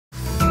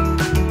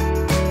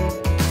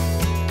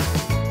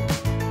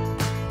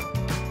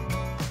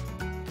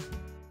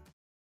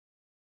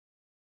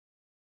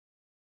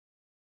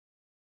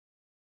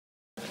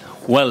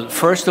Well,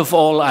 first of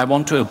all, I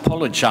want to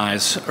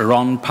apologize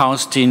Ron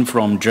Paustein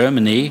from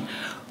Germany,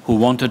 who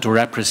wanted to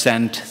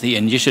represent the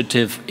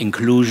initiative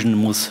Inclusion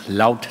muss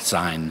laut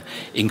sein.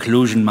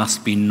 Inclusion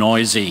must be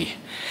noisy.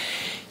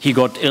 He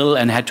got ill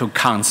and had to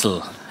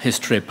cancel his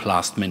trip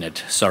last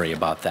minute. Sorry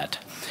about that.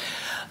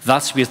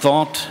 Thus, we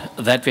thought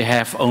that we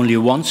have only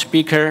one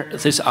speaker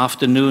this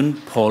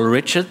afternoon, Paul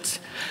Richards,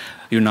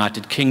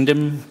 United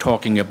Kingdom,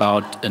 talking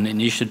about an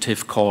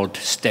initiative called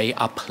Stay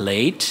Up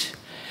Late.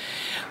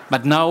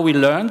 But now we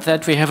learned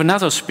that we have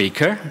another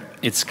speaker.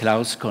 It's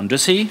Klaus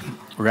Kondussi,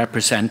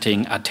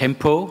 representing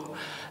Atempo,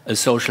 a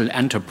social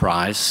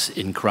enterprise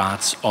in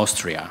Graz,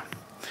 Austria.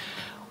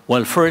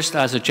 Well, first,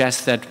 I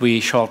suggest that we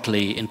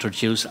shortly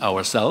introduce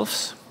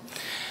ourselves.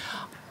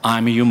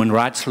 I'm a human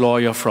rights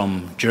lawyer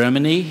from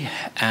Germany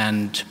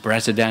and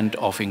president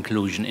of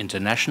Inclusion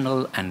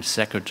International and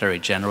Secretary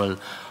General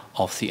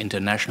of the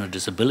International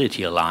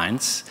Disability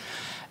Alliance.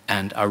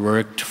 And I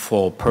worked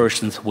for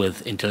persons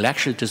with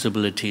intellectual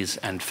disabilities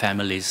and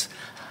families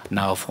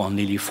now for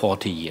nearly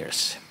 40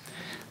 years.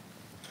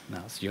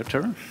 Now it's your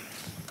turn.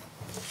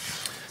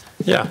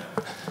 Yeah.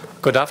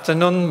 Good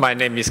afternoon. My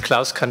name is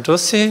Klaus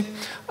Kondussi.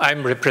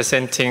 I'm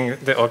representing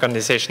the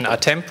organization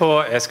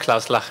Atempo, as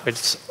Klaus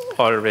Lachwitz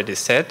already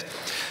said.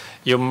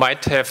 You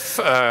might have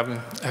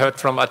heard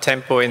from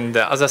Atempo in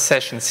the other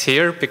sessions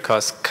here,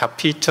 because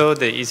Capito,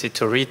 the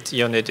easy-to-read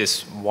unit,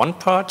 is one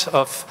part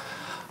of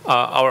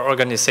our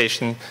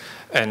organization.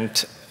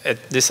 And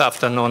this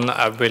afternoon,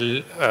 I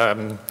will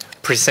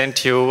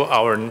present you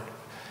our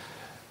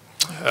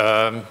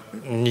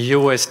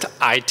newest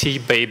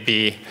IT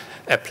baby,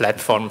 a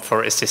platform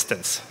for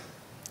assistance.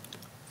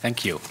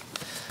 Thank you.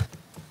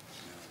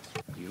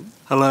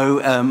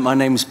 Hello, my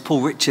name is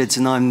Paul Richards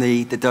and I'm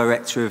the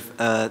director of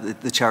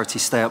the charity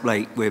Stay Up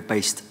Late. We're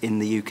based in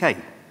the UK.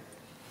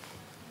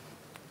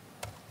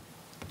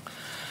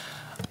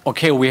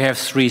 Okay, we have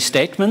 3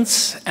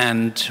 statements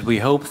and we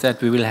hope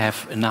that we will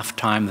have enough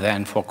time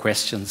then for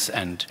questions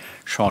and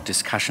short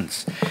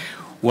discussions.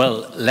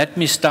 Well, let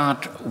me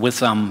start with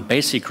some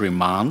basic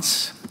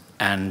remarks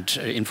and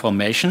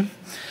information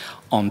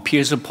on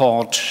peer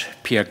support,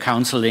 peer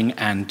counseling,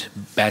 and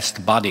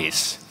best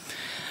buddies.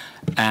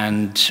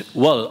 And,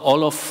 well,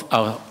 all of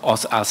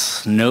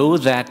us know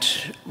that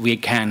we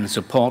can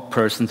support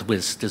persons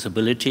with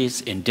disabilities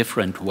in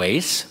different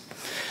ways.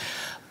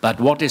 But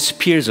what is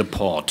peer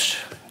support?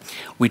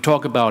 We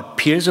talk about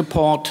peer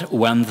support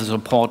when the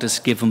support is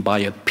given by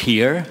a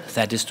peer,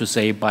 that is to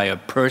say, by a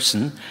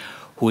person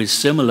who is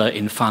similar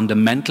in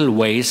fundamental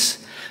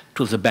ways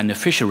to the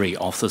beneficiary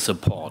of the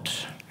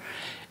support.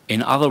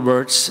 In other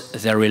words,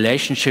 their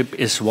relationship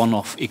is one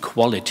of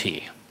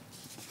equality.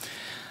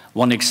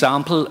 One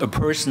example, a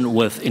person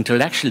with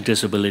intellectual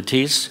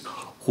disabilities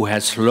who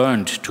has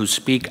learned to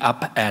speak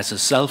up as a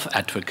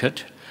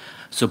self-advocate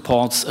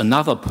supports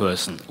another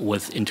person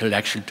with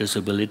intellectual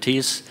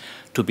disabilities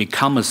to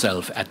become a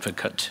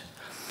self-advocate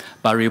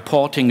by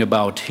reporting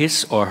about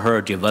his or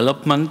her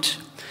development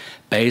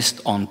based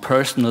on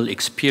personal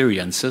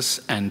experiences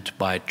and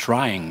by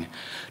trying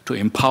to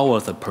empower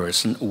the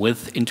person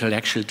with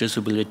intellectual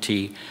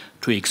disability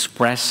to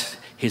express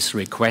his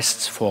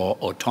requests for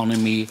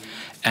autonomy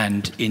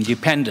and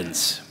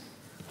independence.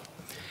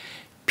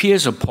 Peer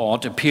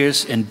support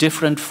appears in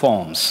different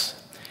forms.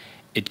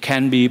 It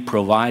can be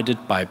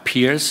provided by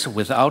peers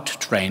without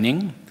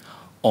training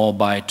or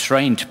by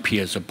trained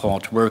peer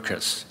support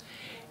workers,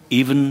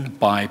 even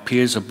by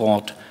peer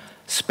support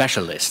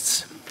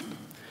specialists.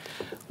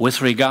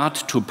 With regard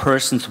to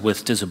persons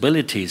with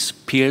disabilities,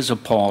 peer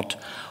support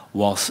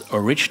was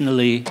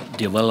originally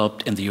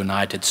developed in the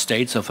United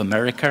States of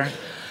America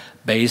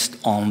based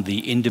on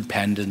the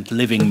independent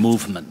living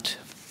movement.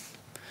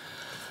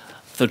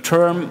 The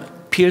term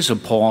peer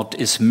support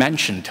is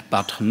mentioned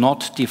but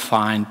not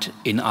defined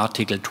in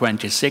Article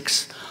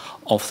 26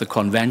 of the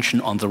Convention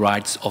on the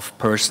Rights of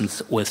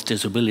Persons with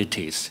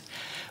Disabilities,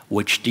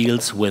 which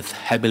deals with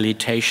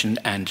habilitation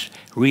and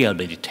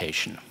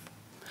rehabilitation.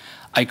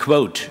 I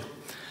quote,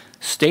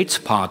 "States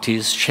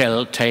parties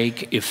shall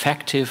take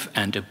effective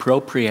and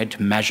appropriate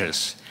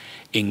measures,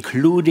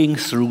 including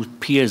through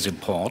peer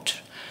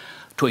support,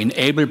 to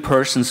enable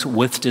persons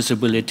with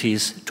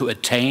disabilities to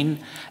attain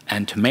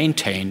and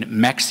maintain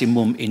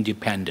maximum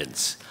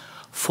independence,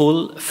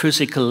 full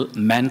physical,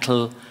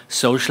 mental,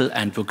 social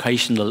and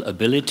vocational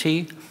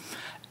ability,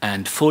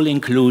 and full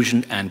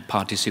inclusion and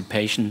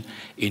participation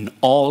in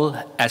all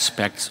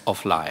aspects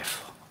of life."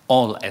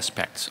 All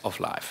aspects of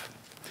life.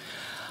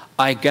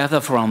 I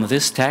gather from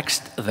this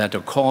text that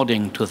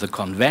according to the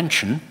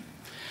Convention,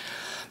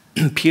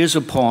 peer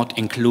support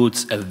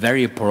includes a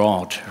very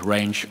broad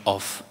range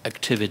of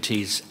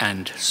activities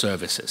and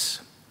services.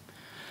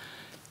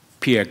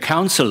 Peer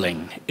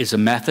counseling is a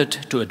method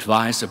to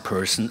advise a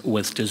person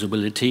with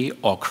disability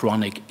or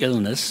chronic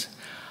illness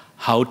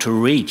how to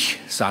reach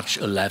such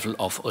a level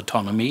of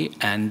autonomy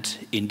and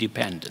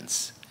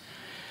independence.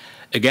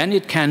 Again,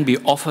 it can be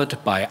offered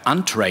by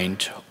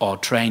untrained or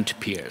trained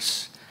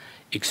peers,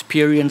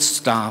 experienced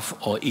staff,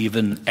 or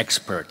even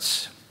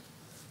experts.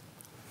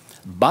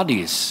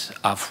 Buddies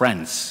are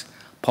friends,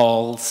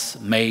 pals,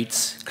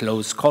 mates,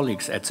 close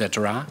colleagues,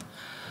 etc.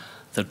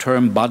 The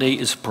term buddy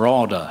is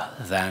broader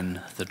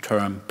than the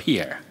term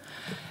peer,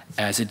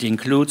 as it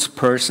includes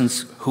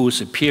persons whose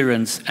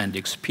appearance and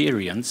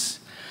experience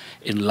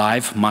in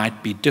life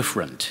might be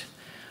different,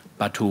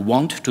 but who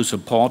want to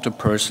support a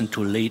person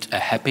to lead a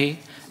happy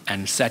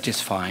and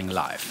satisfying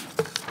life.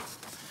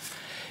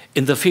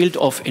 In the field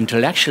of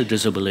intellectual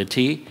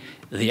disability,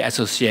 the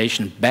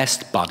association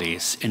Best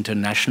Buddies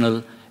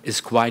International is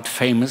quite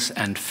famous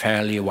and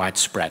fairly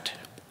widespread.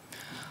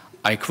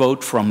 I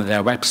quote from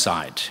their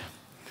website: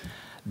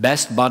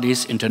 Best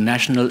Buddies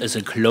International is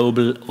a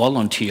global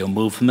volunteer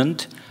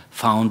movement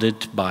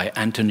founded by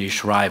Anthony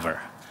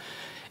Shriver.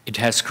 It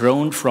has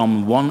grown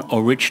from one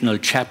original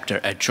chapter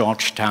at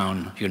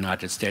Georgetown,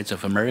 United States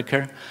of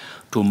America,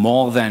 to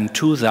more than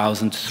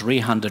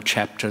 2,300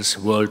 chapters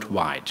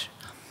worldwide,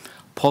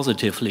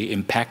 positively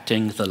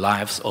impacting the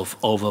lives of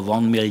over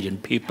 1 million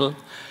people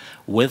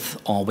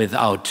with or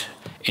without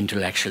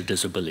intellectual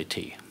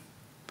disability.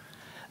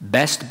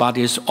 Best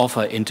Buddies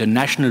offer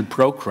international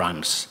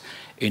programs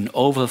in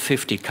over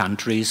 50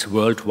 countries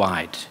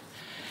worldwide,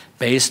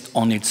 based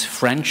on its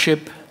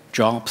friendship,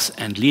 jobs,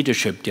 and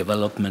leadership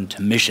development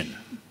mission.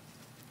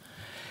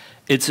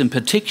 It's in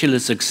particular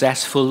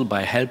successful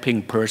by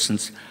helping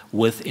persons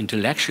with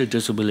intellectual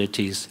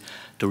disabilities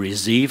to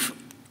receive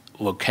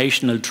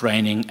vocational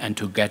training and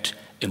to get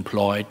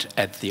employed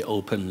at the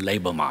open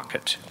labor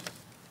market.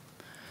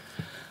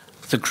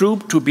 The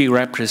group to be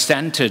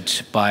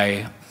represented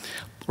by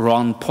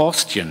Ron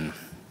Porstian,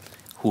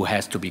 who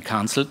has to be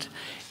cancelled,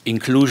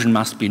 Inclusion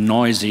Must Be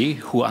Noisy,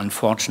 who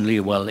unfortunately,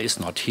 well, is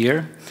not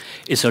here,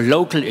 is a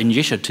local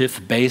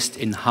initiative based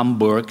in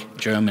Hamburg,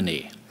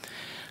 Germany,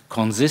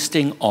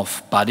 consisting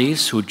of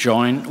buddies who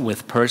join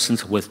with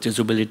persons with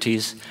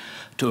disabilities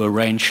to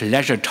arrange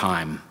leisure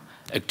time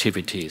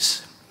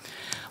activities.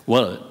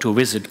 Well, to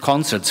visit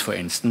concerts, for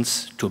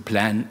instance, to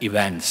plan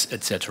events,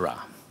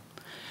 etc.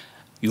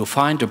 You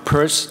find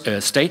a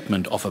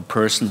statement of a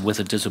person with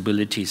a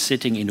disability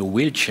sitting in a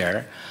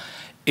wheelchair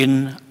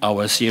in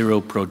our Zero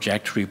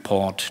Project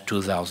Report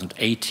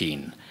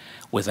 2018,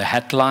 with a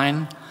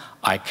headline,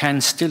 "I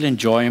can still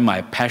enjoy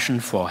my passion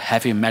for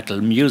heavy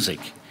metal music,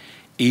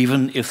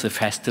 even if the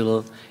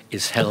festival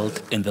is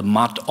held in the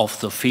mud of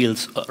the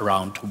fields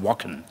around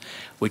Wacken,"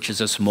 which is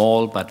a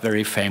small but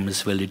very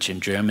famous village in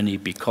Germany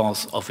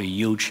because of a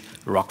huge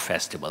rock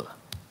festival.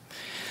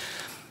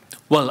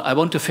 Well, I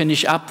want to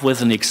finish up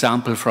with an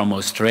example from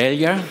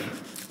Australia.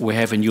 We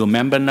have a new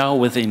member now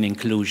within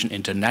Inclusion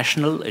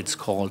International. It's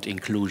called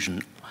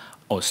Inclusion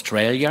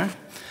Australia.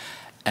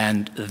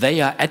 And they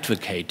are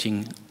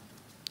advocating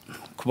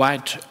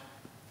quite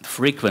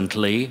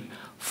frequently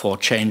for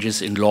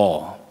changes in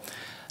law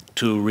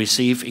to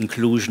receive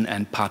inclusion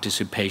and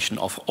participation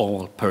of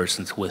all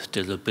persons with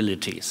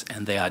disabilities.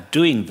 And they are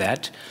doing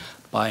that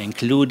by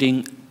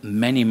including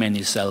many,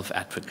 many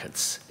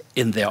self-advocates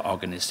in their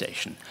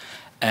organization.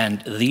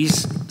 And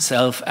these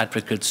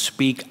self-advocates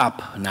speak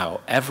up now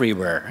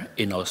everywhere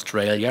in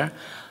Australia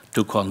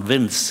to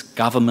convince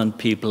government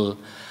people,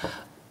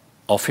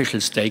 official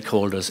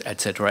stakeholders,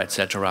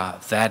 etc.,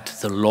 that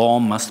the law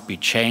must be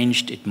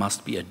changed, it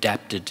must be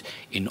adapted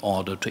in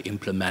order to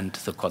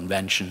implement the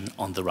Convention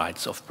on the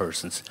Rights of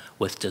Persons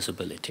with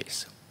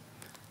Disabilities.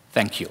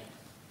 Thank you.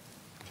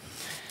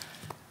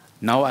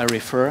 Now I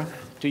refer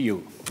to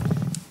you.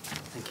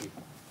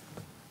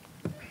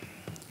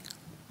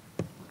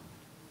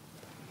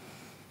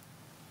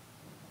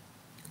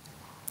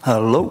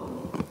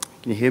 Hello,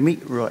 can you hear me?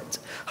 Right.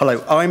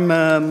 Hello,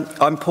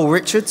 I'm Paul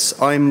Richards.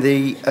 I'm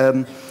the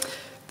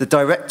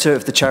director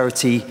of the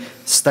charity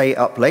Stay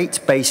Up Late,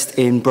 based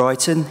in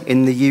Brighton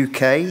in the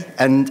UK,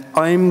 and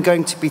I'm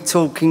going to be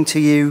talking to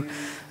you.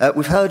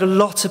 We've heard a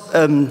lot of,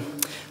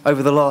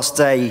 over the last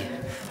day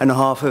and a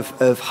half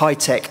of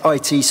high-tech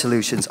IT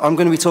solutions. I'm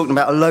going to be talking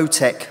about a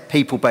low-tech,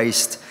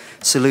 people-based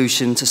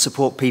solution to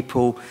support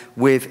people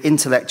with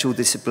intellectual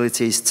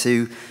disabilities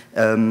to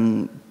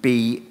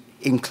be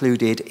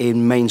included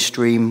in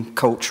mainstream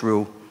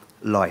cultural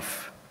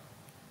life.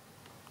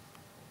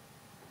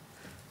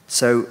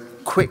 So,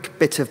 quick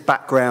bit of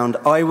background.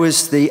 I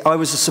was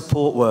a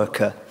support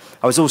worker.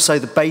 I was also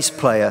the bass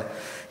player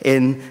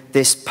in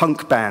this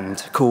punk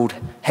band called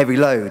Heavy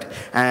Load,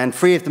 and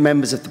 3 of the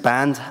members of the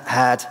band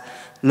had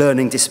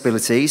learning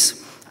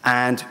disabilities,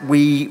 and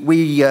we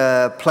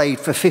played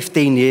for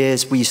 15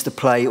 years. We used to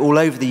play all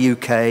over the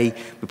UK.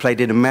 We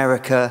played in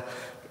America,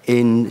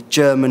 in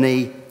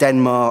Germany,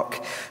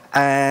 Denmark,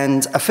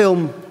 and a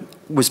film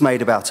was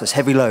made about us,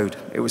 Heavy Load,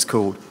 it was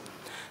called.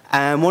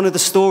 And one of the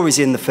stories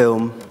in the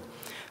film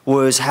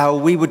was how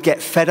we would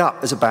get fed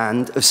up as a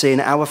band of seeing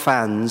our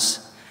fans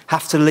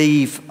have to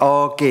leave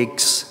our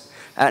gigs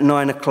at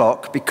 9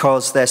 o'clock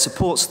because their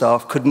support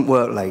staff couldn't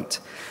work late.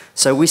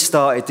 So we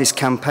started this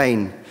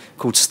campaign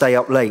called Stay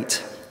Up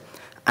Late,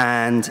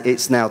 and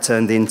it's now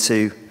turned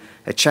into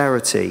a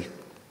charity.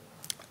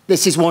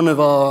 This is one of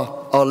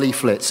our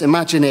leaflets.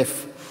 Imagine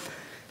if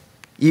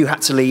you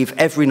had to leave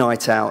every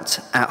night out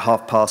at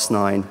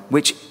 9:30,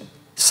 which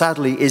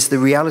sadly, is the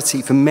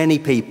reality for many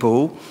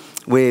people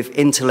with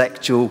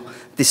intellectual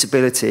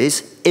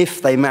disabilities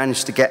if they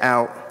manage to get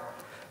out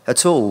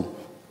at all.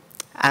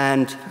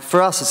 And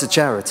for us as a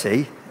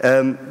charity,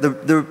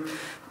 the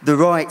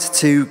right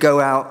to go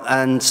out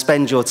and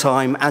spend your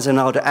time as an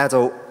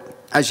adult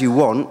as you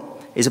want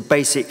is a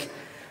basic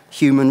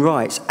human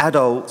right.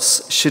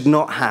 Adults should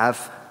not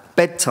have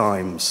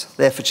bedtimes.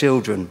 They're for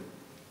children.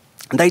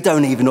 And they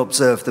don't even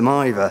observe them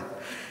either.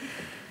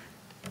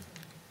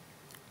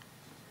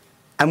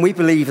 And we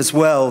believe as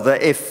well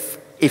that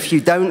if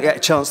you don't get a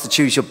chance to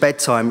choose your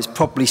bedtime, it's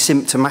probably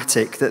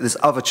symptomatic that there's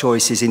other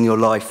choices in your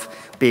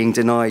life being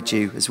denied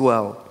you as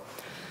well.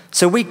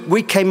 So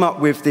we came up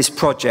with this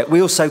project.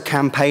 We also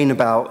campaign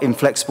about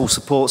inflexible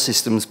support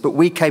systems, but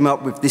we came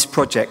up with this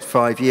project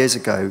 5 years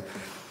ago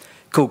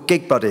called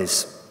Gig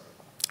Buddies.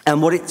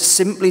 And what it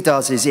simply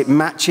does is it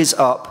matches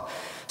up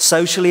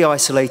socially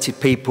isolated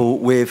people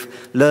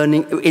with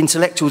learning,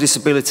 intellectual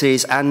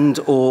disabilities and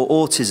or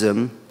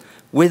autism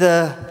with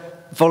a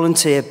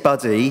volunteer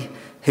buddy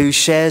who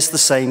shares the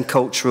same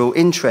cultural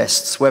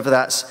interests, whether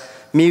that's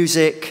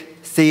music,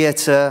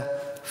 theatre,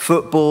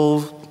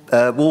 football,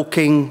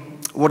 walking,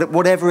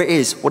 whatever it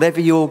is, whatever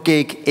your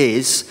gig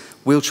is,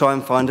 we'll try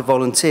and find a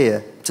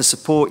volunteer to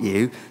support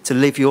you to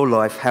live your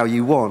life how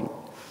you want.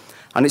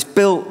 And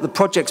the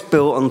project's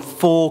built on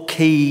 4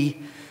 key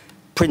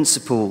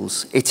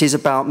principles. It is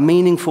about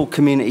meaningful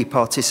community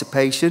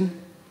participation.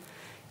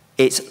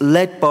 It's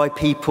led by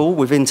people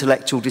with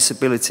intellectual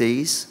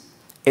disabilities.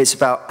 It's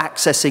about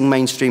accessing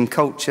mainstream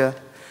culture.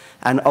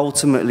 And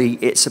ultimately,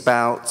 it's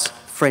about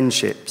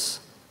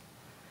friendships.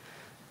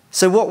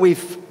 So what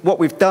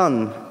we've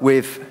done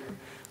with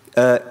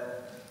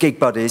Gig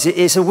Buddies,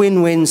 it's a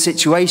win-win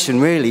situation,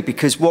 really,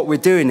 because what we're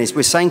doing is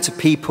we're saying to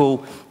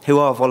people who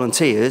are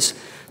volunteers,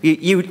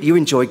 you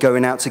enjoy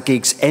going out to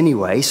gigs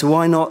anyway, so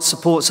why not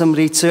support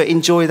somebody to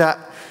enjoy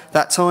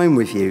that time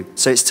with you?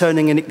 So it's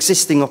turning an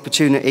existing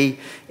opportunity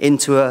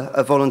into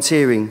a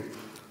volunteering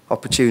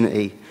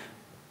opportunity.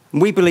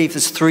 And we believe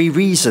there's 3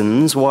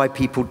 reasons why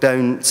people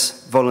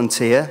don't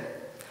volunteer.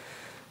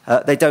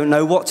 They don't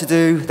know what to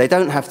do, they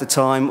don't have the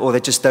time, or they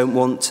just don't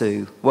want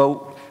to.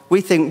 Well, we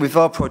think with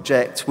our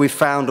project, we've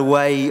found a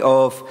way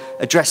of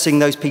addressing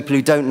those people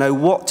who don't know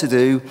what to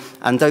do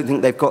and don't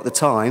think they've got the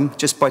time,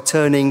 just by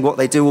turning what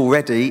they do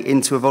already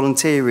into a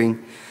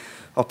volunteering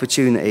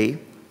opportunity.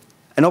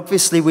 And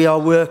obviously, we are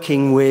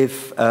working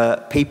with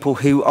people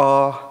who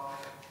are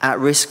at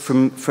risk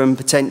from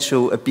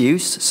potential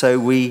abuse. So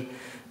we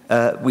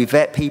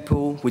vet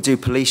people, we do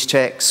police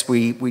checks,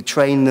 we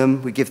train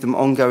them, we give them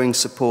ongoing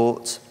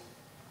support.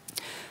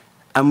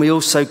 And we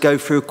also go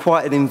through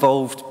quite an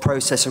involved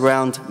process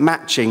around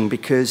matching,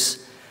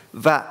 because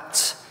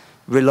that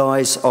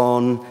relies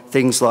on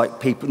things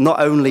like people, not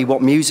only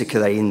what music are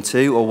they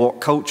into or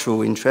what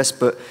cultural interest,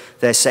 but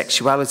their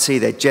sexuality,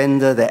 their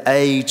gender, their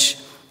age,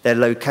 their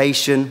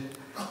location,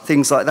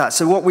 things like that.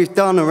 So what we've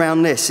done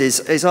around this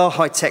is our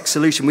high-tech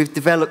solution. We've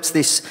developed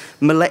this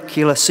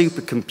molecular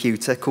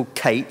supercomputer called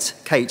Kate.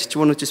 Kate, do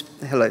you want to just,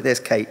 hello, there's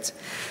Kate.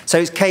 So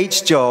it's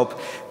Kate's job.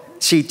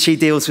 She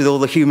deals with all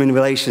the human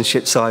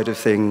relationship side of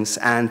things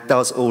and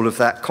does all of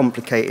that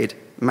complicated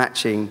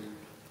matching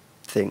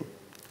thing.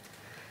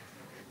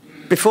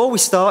 Before we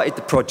started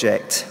the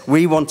project,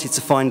 we wanted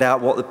to find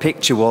out what the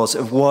picture was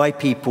of why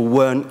people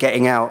weren't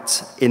getting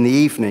out in the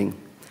evening.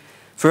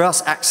 For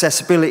us,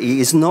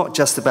 accessibility is not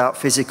just about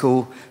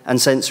physical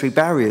and sensory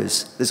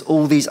barriers. There's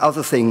all these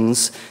other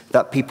things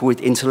that people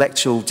with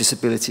intellectual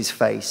disabilities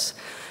face.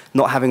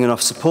 Not having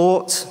enough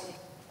support,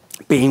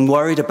 being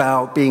worried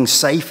about being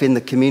safe in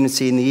the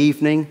community in the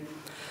evening,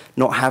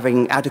 not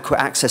having adequate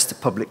access to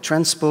public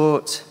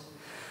transport,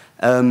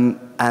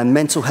 and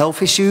mental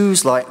health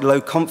issues like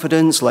low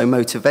confidence, low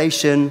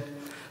motivation,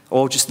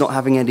 or just not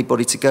having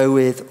anybody to go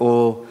with,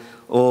 or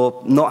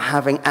not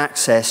having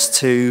access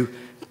to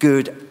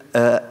good,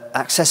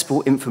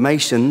 accessible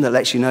information that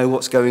lets you know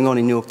what's going on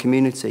in your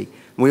community.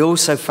 We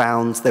also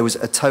found there was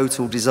a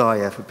total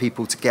desire for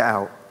people to get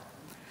out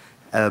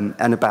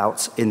and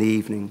about in the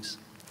evenings.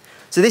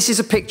 So this is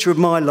a picture of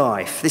my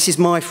life. This is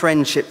my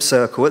friendship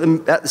circle.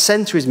 At the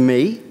center is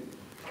me,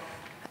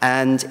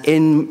 and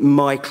in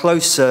my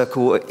close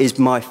circle is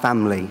my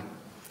family.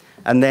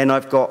 And then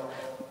I've got,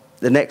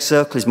 the next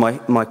circle is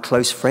my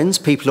close friends,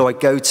 people who I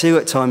go to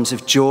at times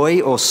of joy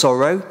or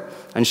sorrow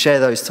and share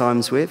those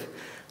times with.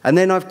 And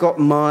then I've got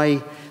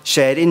my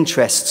shared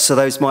interests. So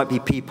those might be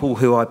people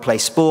who I play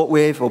sport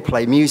with or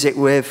play music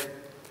with.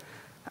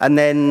 And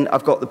then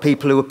I've got the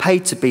people who are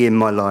paid to be in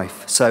my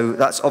life. So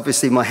that's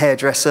obviously my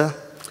hairdresser,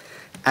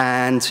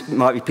 and it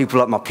might be people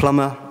like my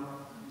plumber.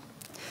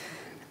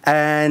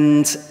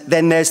 And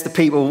then there's the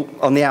people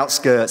on the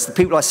outskirts, the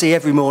people I see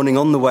every morning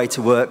on the way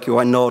to work who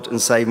I nod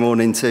and say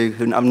morning to,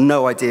 who I have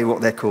no idea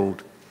what they're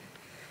called.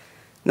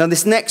 Now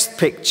this next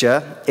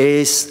picture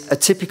is a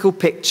typical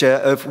picture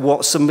of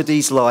what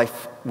somebody's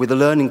life with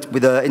an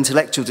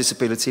intellectual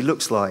disability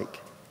looks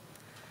like.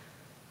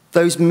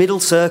 Those middle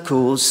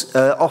circles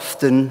are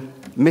often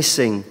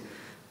missing.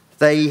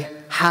 They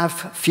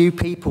have few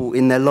people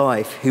in their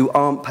life who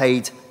aren't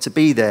paid to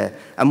be there.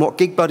 And what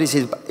Gig Buddies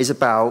is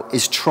about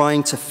is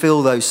trying to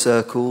fill those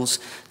circles,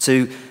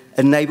 to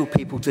enable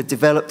people to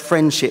develop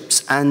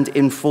friendships and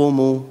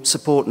informal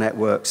support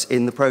networks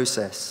in the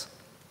process.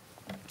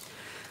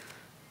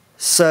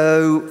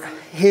 So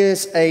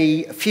here's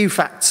a few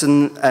facts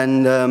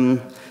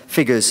and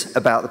figures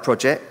about the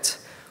project.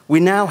 We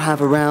now have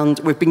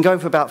we've been going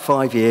for about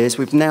 5 years,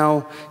 we've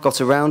now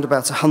got around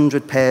about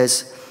 100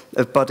 pairs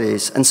of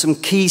buddies. And some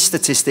key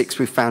statistics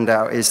we've found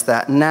out is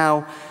that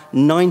now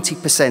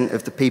 90%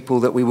 of the people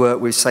that we work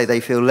with say they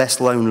feel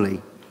less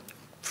lonely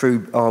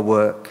through our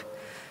work.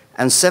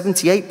 And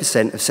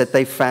 78% have said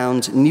they've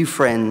found new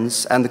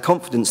friends and the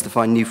confidence to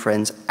find new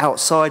friends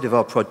outside of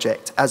our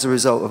project as a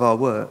result of our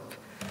work.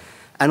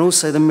 And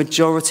also the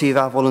majority of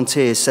our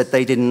volunteers said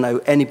they didn't know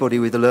anybody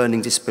with a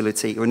learning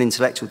disability or an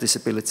intellectual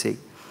disability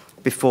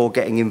before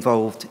getting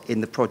involved in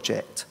the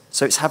project.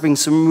 So it's having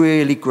some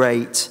really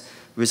great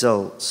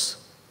results.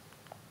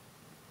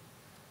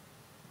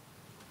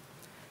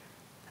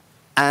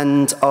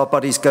 And our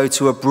buddies go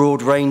to a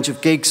broad range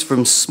of gigs,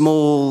 from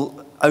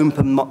small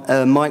open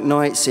mic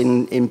nights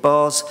in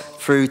bars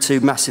through to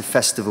massive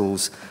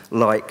festivals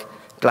like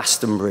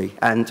Glastonbury.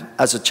 And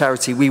as a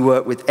charity, we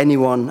work with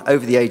anyone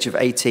over the age of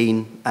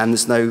 18, and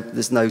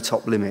there's no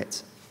top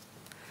limit.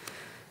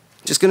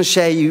 Just going to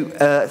share you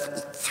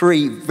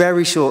 3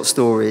 very short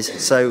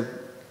stories. So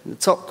in the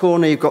top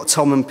corner, you've got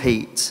Tom and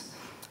Pete.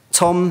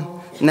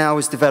 Tom now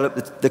has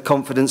developed the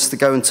confidence to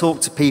go and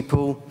talk to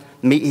people.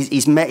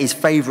 He's met his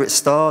favourite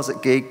stars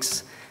at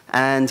gigs,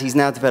 and he's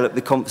now developed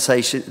the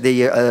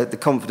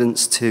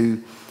confidence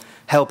to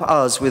help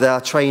us with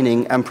our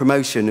training and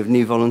promotion of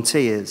new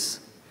volunteers.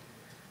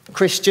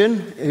 Christian,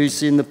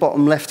 who's in the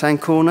bottom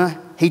left-hand corner,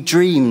 he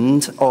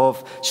dreamed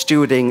of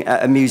stewarding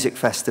at a music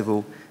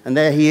festival. And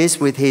there he is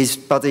with his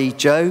buddy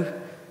Joe,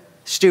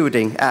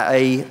 stewarding at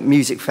a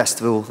music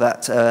festival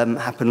that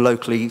happened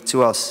locally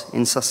to us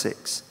in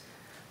Sussex.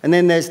 And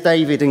then there's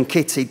David and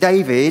Kitty.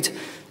 David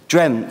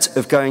dreamt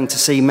of going to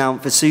see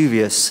Mount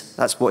Vesuvius.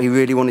 That's what he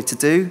really wanted to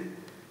do.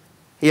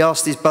 He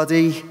asked his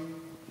buddy,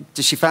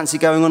 does she fancy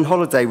going on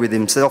holiday with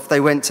him? So off they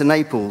went to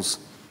Naples.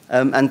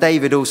 And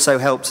David also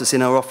helps us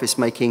in our office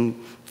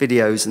making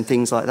videos and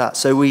things like that.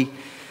 So we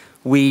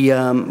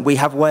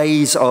have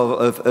ways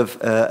of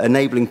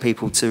enabling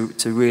people to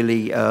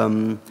really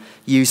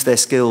use their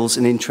skills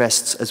and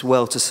interests as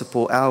well to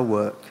support our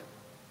work.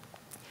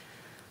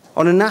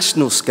 On a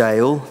national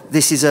scale,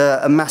 this is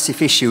a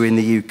massive issue in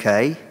the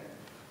UK.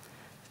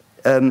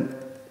 Then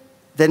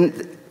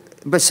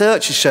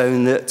research has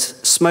shown that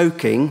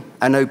smoking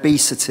and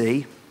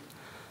obesity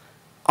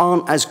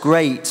aren't as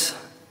great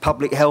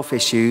public health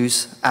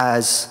issues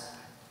as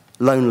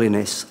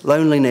loneliness.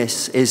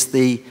 Loneliness is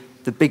the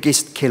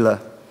biggest killer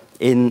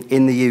in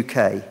the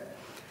UK.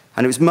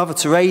 And it was Mother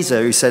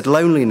Teresa who said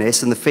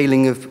loneliness and the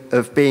feeling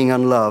of being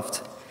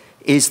unloved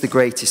is the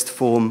greatest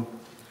form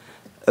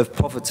of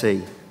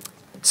poverty.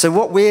 So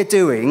what we're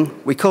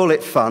doing, we call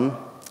it fun.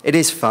 It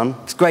is fun,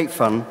 it's great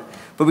fun,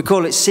 but we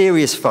call it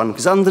serious fun,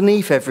 because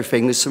underneath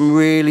everything there's some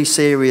really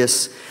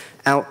serious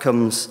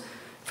outcomes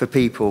for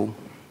people.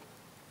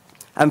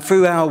 And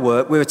through our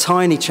work, we're a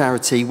tiny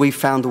charity, we've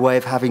found a way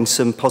of having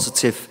some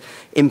positive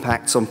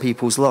impacts on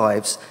people's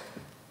lives.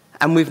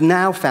 And we've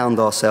now found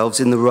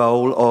ourselves in the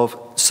role of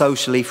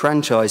socially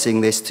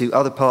franchising this to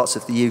other parts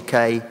of the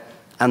UK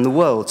and the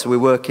world. So we're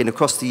working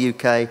across the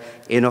UK,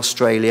 in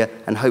Australia,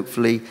 and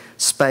hopefully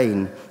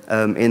Spain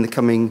in the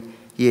coming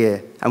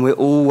year. And we're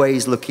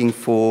always looking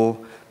for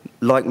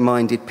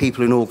like-minded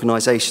people and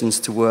organisations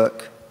to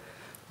work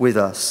with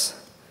us.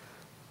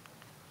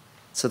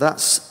 So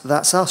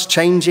that's us,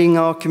 changing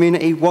our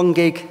community one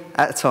gig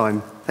at a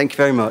time. Thank you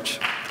very much.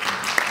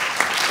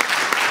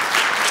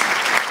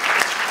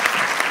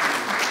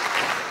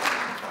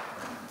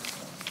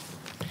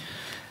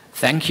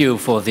 Thank you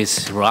for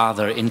this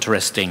rather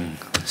interesting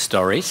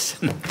stories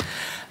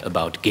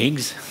about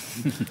gigs.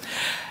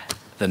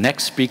 The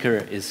next speaker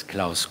is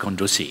Klaus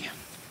Kondussi.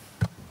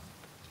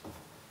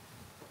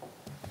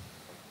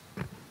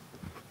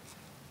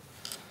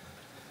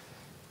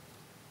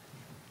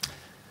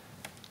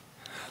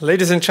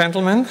 Ladies and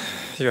gentlemen,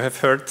 you have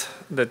heard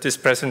that this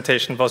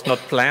presentation was not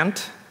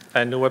planned.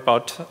 I know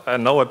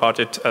about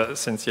it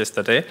since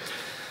yesterday.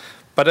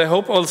 But I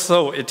hope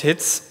also it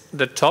hits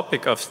the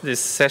topic of this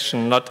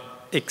session not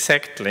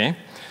exactly.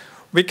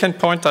 We can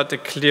point out a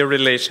clear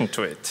relation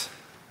to it.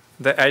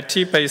 The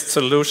IT-based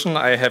solution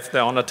I have the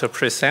honor to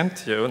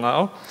present you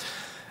now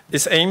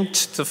is aimed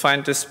to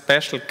find a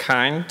special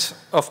kind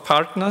of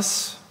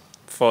partners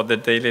for the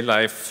daily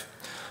life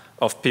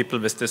of people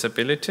with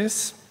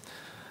disabilities,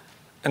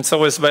 and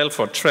so as well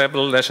for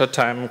travel, leisure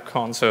time,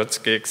 concerts,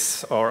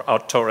 gigs, or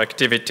outdoor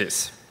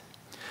activities.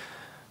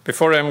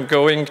 Before I'm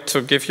going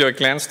to give you a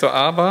glance to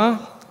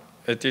ABBA,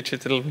 a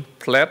digital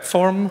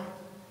platform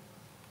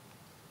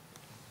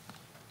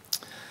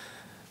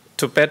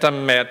to better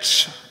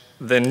match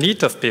the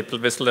need of people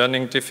with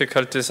learning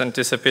difficulties and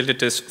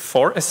disabilities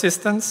for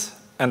assistance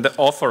and the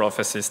offer of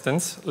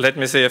assistance, let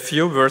me say a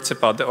few words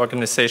about the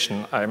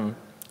organization I'm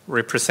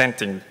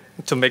representing.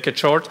 To make it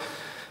short,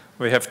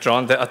 we have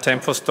drawn the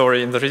Atempo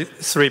story in the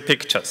three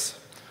pictures.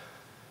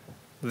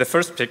 The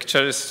first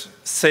picture is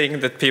saying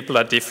that people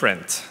are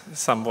different.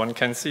 Someone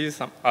can see,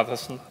 some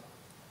others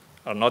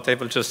are not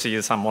able to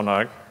see, someone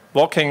are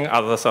walking,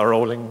 others are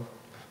rolling,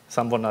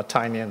 someone are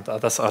tiny and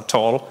others are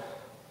tall,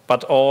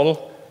 but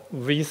all,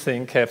 we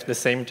think, have the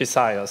same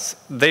desires.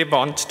 They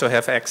want to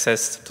have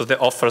access to the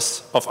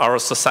offers of our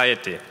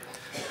society,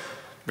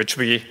 which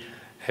we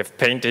have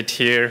painted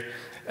here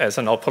as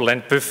an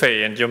opulent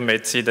buffet, and you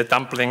may see the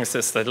dumplings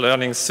as the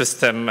learning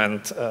system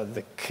and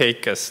the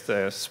cake as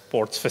the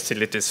sports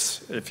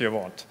facilities, if you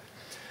want.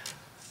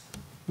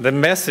 The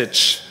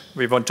message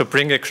we want to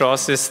bring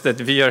across is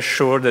that we are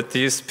sure that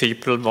these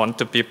people want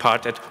to be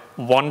part at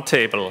one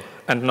table,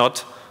 and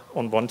not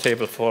on one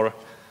table for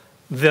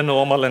the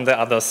normal and the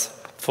others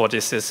for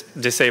this is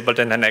disabled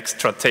and an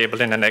extra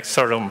table in an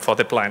extra room for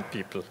the blind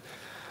people.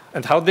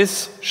 And how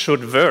this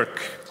should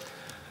work,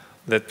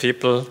 that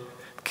people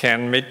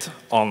can meet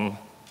on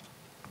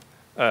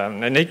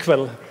an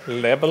equal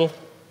level.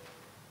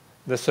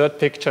 The third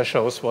picture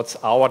shows what's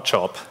our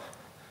job.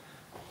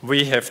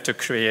 We have to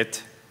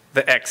create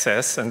the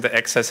access, and the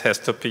access has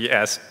to be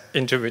as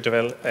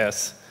individual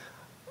as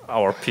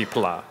our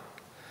people are.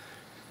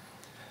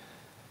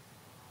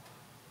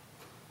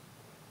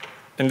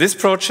 In this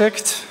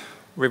project,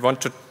 we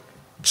want to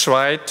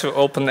try to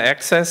open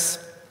access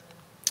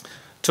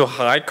to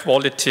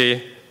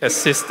high-quality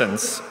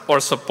assistance or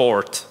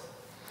support,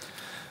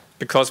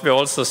 because we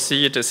also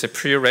see it as a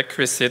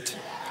prerequisite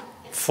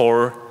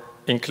for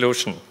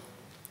inclusion.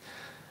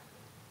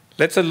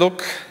 Let's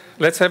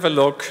have a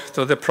look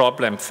to the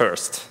problem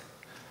first.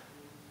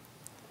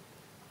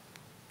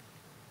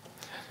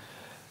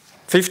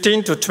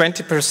 15 to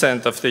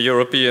 20% of the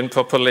European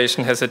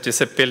population has a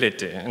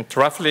disability, and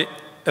roughly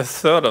a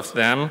third of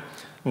them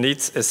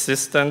needs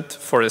assistance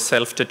for a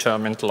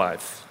self-determined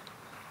life.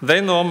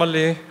 They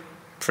normally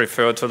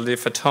prefer to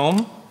live at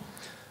home,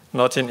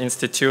 not in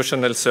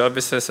institutional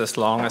services as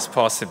long as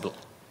possible.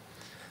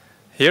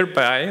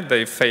 Hereby,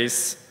 they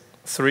face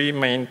three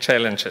main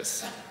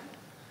challenges.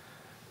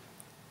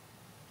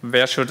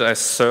 Where should I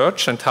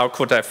search, and how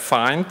could I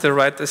find the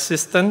right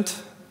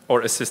assistant or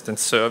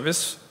assistance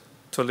service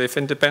to live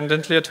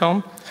independently at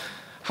home?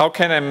 How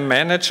can I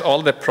manage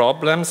all the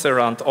problems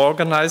around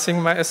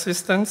organizing my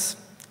assistance,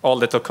 all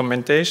the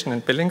documentation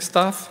and billing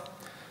stuff?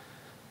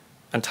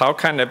 And how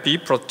can I be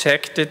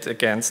protected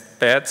against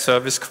bad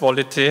service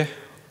quality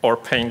or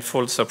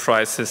painful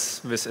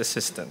surprises with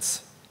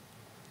assistance?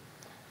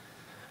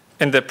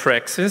 In the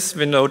praxis,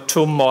 we know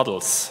two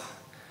models: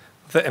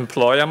 the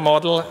employer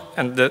model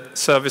and the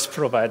service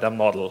provider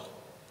model.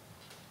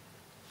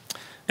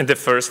 In the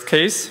first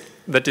case,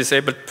 the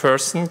disabled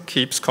person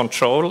keeps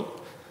control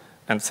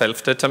and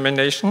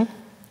self-determination.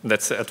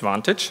 That's the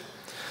advantage.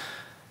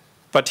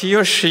 But he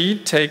or she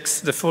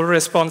takes the full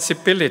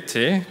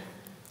responsibility,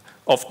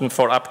 often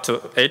for up to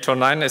 8 or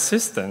 9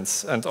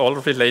 assistants and all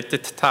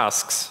related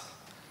tasks.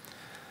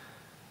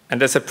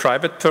 And as a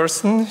private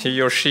person, he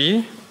or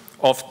she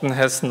often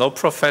has no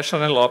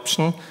professional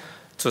option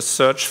to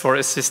search for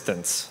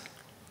assistance.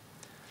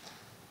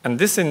 And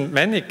this, in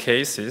many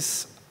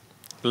cases,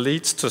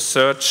 leads to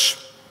search,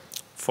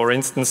 for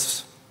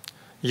instance,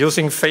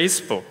 using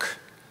Facebook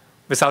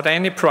without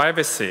any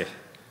privacy.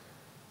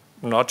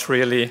 Not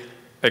really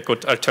a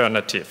good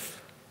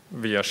alternative,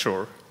 we are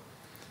sure.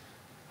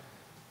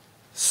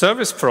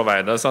 Service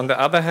providers, on the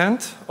other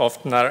hand,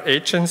 often are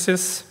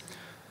agencies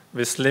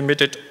with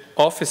limited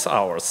office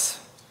hours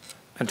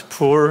and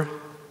poor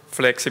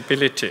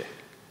flexibility.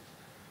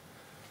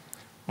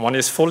 One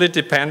is fully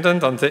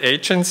dependent on the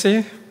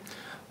agency,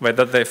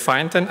 whether they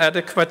find an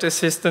adequate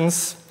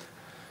assistance,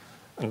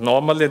 and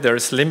normally there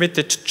is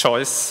limited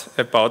choice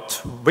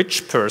about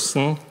which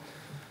person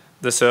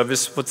the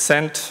service would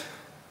send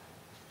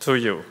to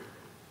you.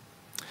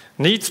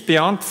 Needs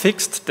beyond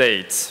fixed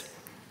dates,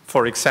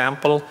 for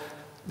example,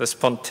 the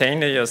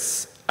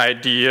spontaneous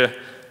idea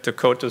to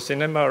go to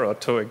cinema or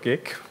to a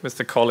gig with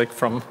a colleague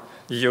from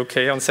the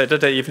UK on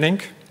Saturday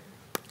evening,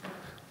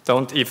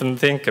 don't even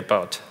think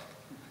about.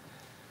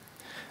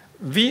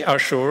 We are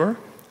sure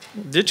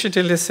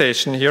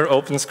digitalization here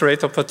opens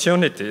great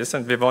opportunities,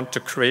 and we want to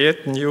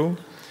create new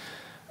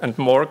and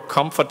more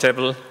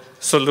comfortable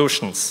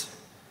solutions.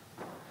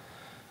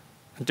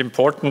 And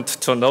important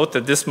to note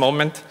at this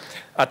moment,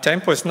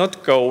 Atempo is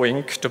not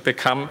going to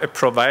become a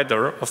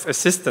provider of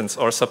assistance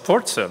or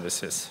support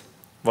services.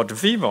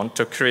 What we want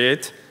to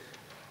create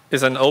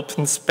is an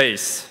open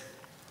space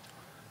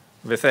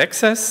with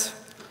access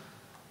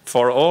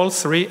for all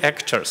three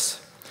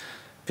actors: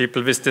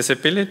 people with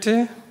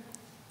disability,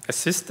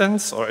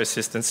 assistance or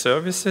assistance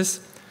services,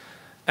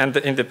 and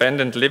the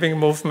independent living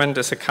movement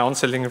as a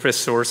counseling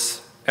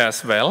resource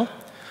as well,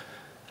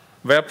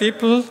 where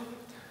people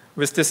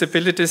with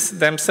disabilities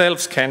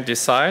themselves can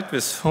decide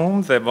with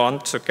whom they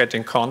want to get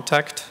in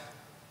contact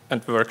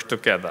and work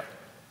together.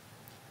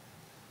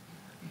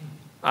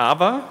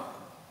 AVA,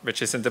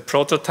 which is in the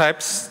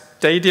prototype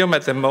stadium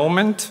at the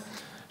moment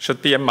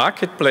should be a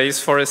marketplace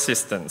for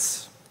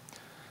assistance.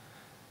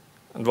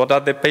 And what are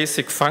the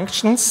basic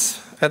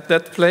functions at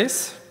that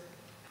place?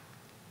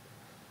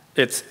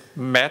 It's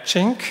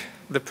matching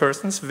the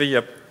persons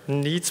via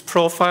needs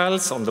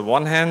profiles on the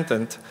one hand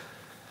and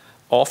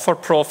offer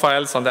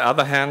profiles on the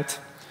other hand,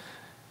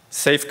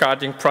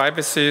 safeguarding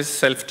privacy,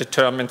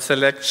 self-determined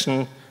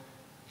selection,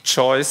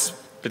 choice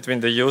between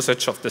the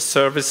usage of the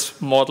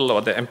service model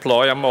or the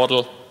employer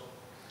model.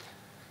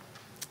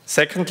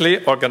 Secondly,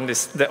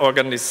 the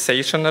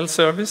organizational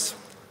service,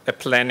 a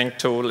planning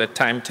tool, a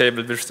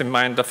timetable with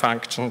reminder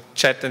function,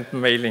 chat and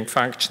mailing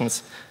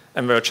functions,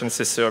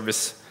 emergency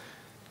service,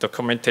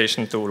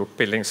 documentation tool,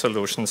 billing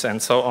solutions, and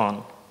so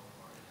on.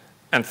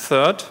 And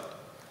third,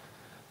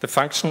 the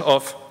function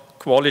of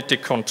quality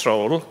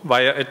control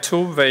via a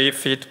two-way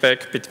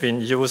feedback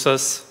between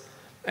users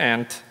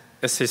and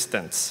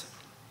assistants.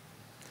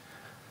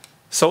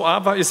 So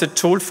AVA is a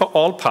tool for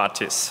all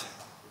parties,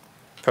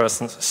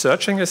 persons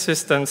searching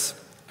assistance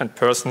and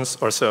persons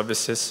or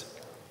services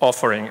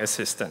offering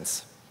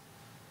assistance.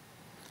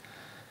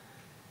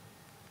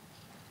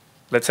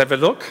 Let's have a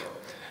look.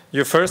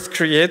 You first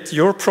create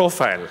your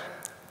profile,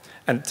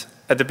 and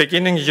at the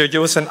beginning you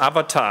use an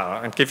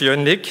avatar and give you a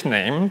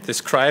nickname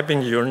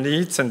describing your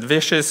needs and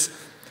wishes,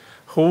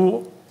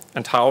 who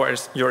and how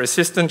your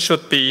assistant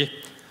should be,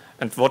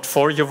 and what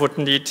for you would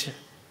need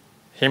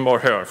him or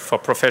her for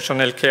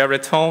professional care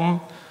at home,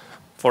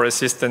 for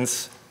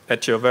assistance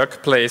at your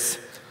workplace,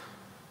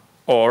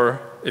 or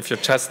if you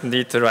just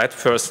need the right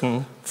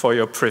person for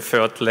your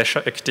preferred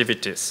leisure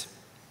activities.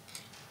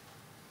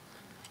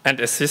 And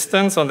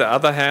assistants, on the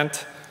other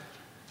hand,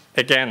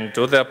 again,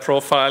 do their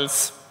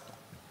profiles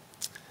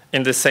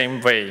in the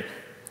same way,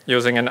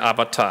 using an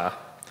avatar.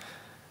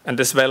 And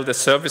as well, the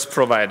service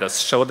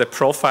providers show the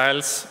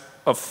profiles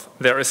of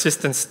their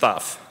assistant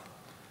staff.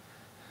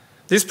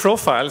 These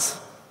profiles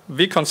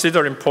we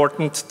consider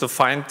important to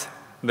find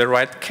the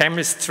right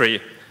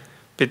chemistry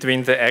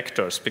between the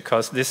actors,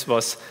 because this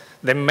was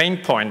the main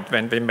point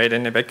when we made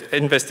an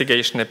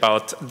investigation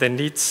about the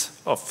needs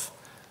of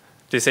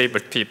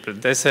disabled people.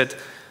 They said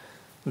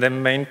the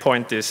main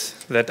point is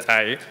that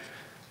I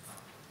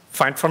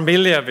find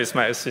familiar with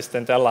my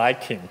assistant, I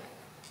like him.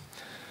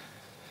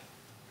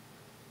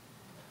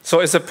 So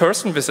as a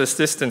person with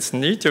assistance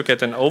need, you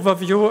get an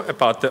overview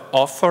about the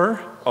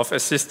offer of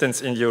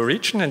assistance in your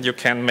region and you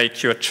can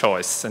make your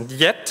choice. And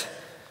yet,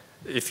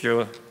 if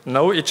you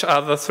know each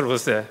other through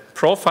the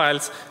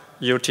profiles,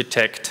 you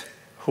detect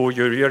who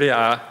you really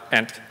are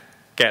and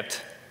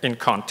get in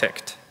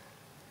contact.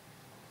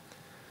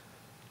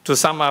 To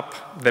sum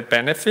up the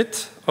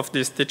benefit of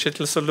this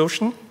digital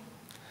solution,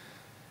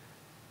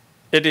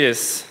 it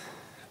is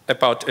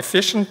about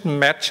efficient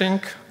matching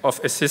of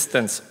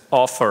assistance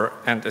offer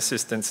and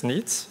assistance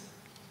needs.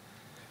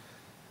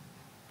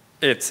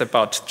 It's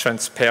about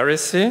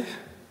transparency,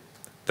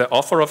 the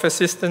offer of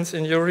assistance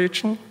in your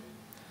region.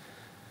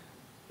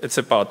 It's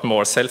about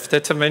more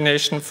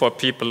self-determination for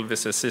people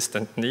with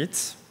assistant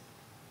needs.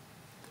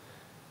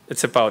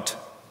 It's about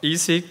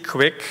easy,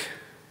 quick,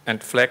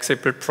 and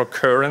flexible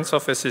procurement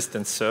of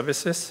assistance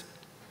services.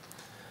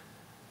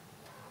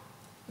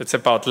 It's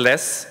about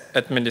less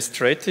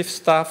administrative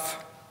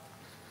staff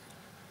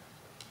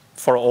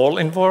for all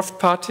involved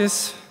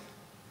parties.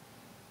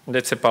 And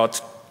it's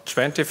about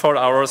 24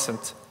 hours and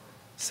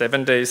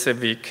 7 days a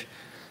week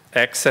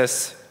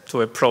access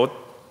to a broad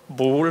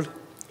pool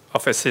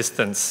of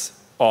assistance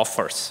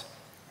offers.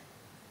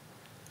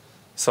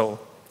 So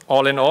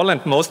all in all,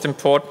 and most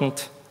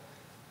important,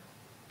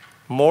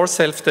 more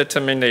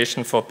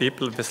self-determination for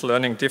people with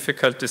learning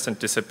difficulties and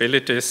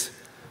disabilities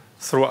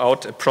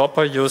throughout a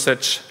proper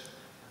usage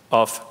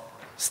of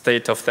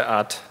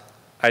state-of-the-art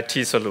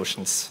IT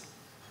solutions.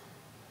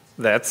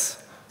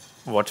 That's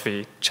what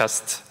we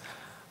just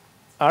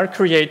are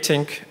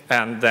creating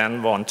and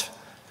then want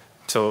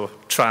to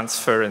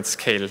transfer and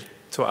scale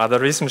to other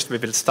regions. We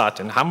will start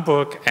in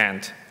Hamburg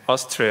and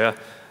Austria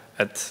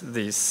at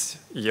this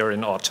year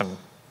in autumn.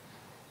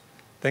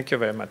 Thank you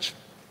very much.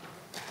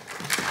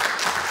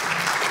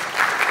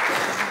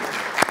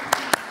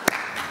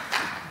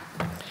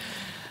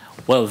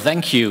 Well,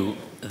 thank you.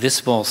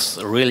 This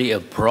was really a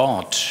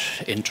broad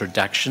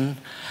introduction,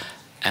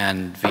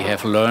 and we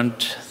have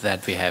learned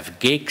that we have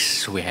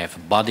gigs, we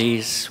have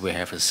bodies, we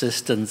have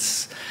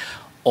assistants.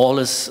 All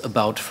is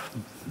about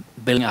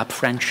building up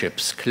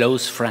friendships,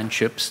 close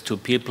friendships to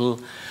people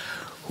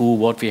who,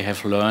 what we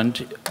have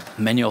learned,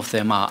 many of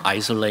them are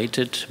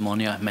isolated,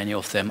 many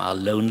of them are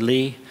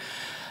lonely,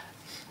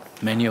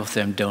 many of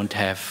them don't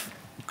have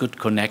good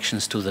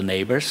connections to the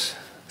neighbors.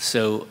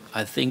 So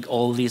I think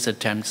all these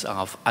attempts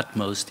are of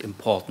utmost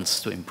importance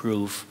to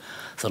improve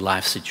the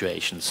life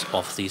situations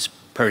of these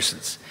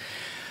persons.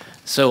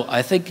 So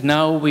I think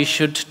now we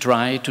should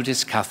try to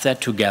discuss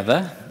that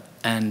together,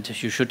 and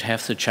you should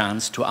have the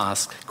chance to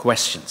ask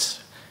questions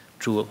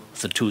to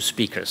the two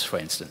speakers, for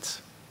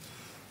instance.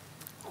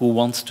 Who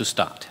wants to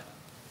start?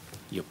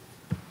 You.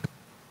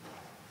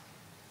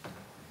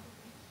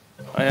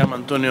 I am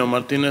Antonio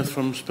Martinez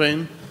from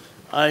Spain.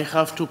 I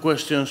have two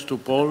questions to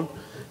Paul.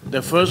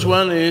 The first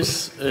one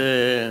is,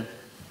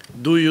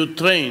 do you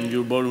train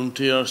your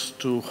volunteers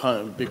to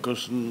have,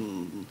 because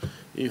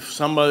if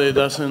somebody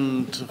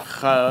hasn't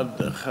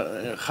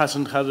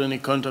had any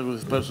contact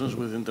with persons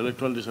with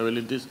intellectual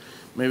disabilities,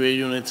 maybe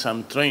you need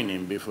some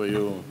training before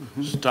you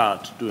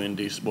start doing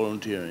this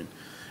volunteering.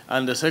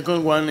 And the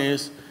second one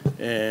is,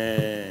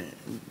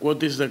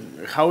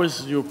 how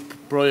is your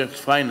project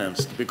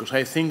financed? Because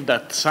I think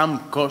that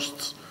some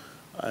costs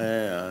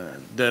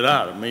there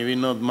are, maybe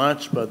not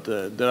much, but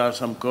there are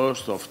some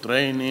costs of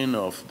training,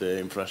 of the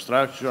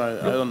infrastructure,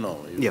 I don't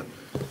know. Yeah.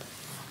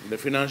 The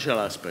financial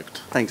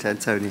aspect. Thanks,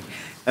 Antonio.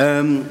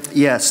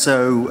 Yeah,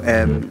 so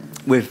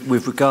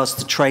with regards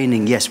to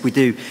training, yes, we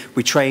do.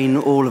 We train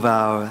all of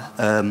our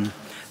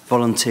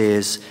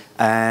volunteers,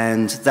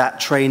 and that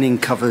training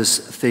covers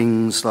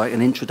things like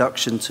an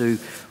introduction to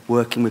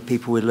working with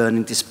people with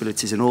learning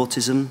disabilities and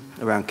autism,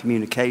 around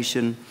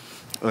communication.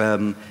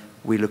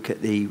 We look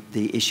at the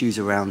issues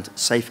around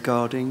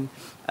safeguarding,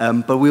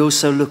 but we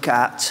also look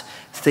at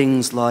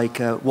things like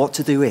what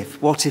to do if.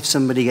 What if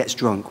somebody gets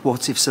drunk?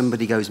 What if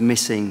somebody goes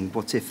missing?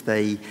 What if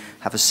they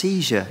have a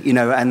seizure? You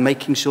know, and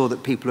making sure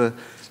that people are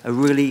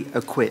really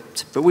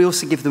equipped. But we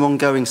also give them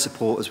ongoing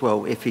support as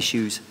well if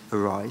issues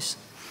arise.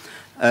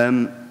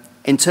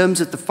 In terms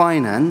of the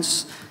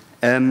finance,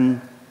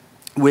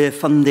 we're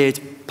funded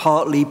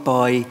partly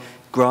by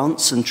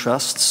grants and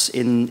trusts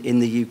in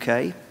the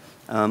UK,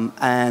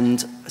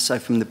 and so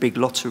from the big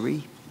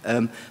lottery,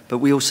 but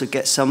we also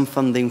get some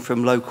funding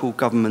from local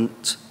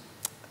government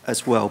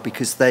as well,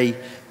 because they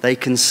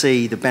can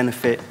see the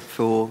benefit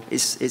for,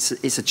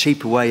 it's a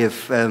cheaper way of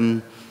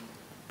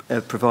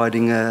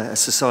providing a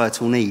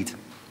societal need.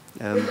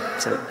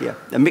 So yeah,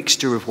 a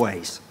mixture of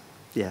ways,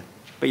 yeah.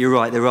 But you're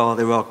right, there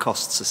are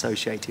costs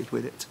associated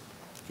with it.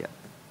 Yeah.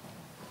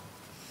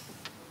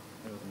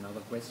 There was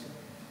another question.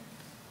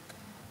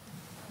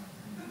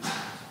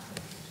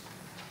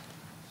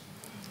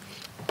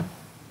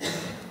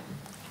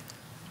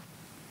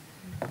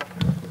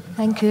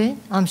 Thank you.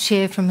 I'm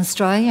Cher from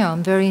Australia.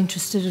 I'm very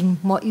interested in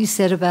what you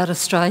said about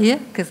Australia,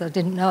 because I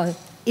didn't know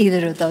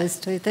either of those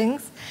two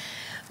things.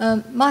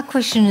 My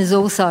question is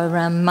also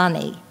around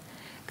money,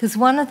 because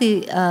one of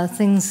the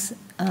things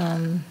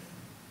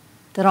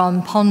that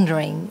I'm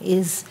pondering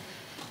is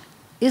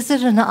it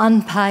an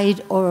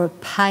unpaid or a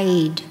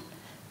paid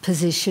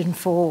position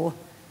for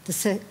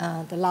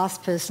the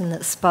last person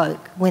that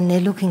spoke when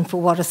they're looking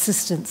for what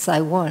assistance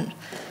they want?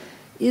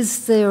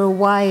 Is there a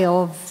way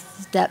of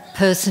that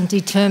person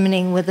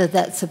determining whether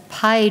that's a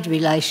paid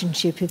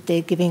relationship if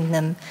they're giving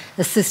them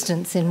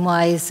assistance in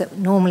ways that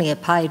normally a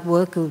paid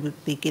worker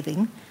would be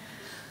giving,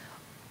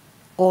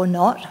 or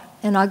not?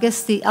 And I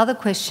guess the other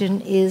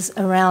question is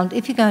around,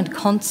 if you're going to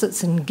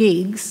concerts and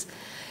gigs,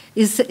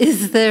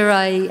 is there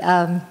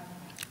a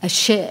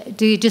share?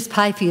 Do you just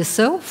pay for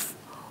yourself?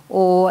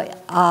 Or,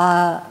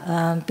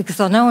 because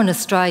I know in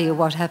Australia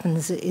what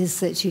happens is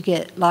that you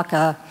get like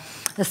a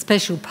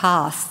special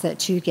pass,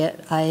 that you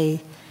get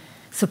a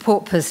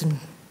support person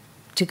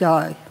to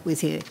go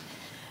with you.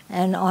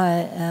 And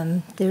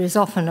there is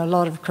often a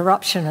lot of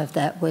corruption of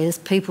that, whereas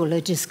people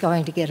are just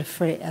going to get a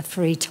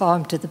free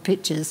time to the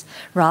pictures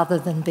rather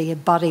than be a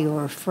buddy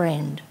or a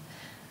friend.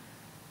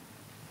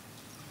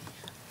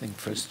 I think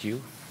first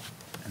you,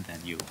 and then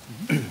you.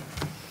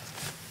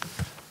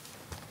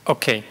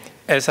 Okay,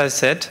 as I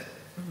said,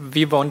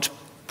 we won't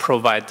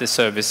provide the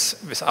service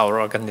with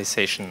our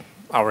organization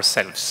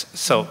ourselves.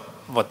 So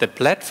what the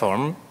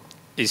platform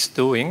is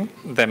doing,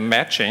 the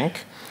matching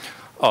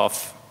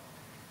of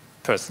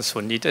persons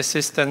who need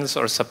assistance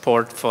or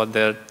support for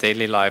their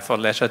daily life or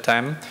leisure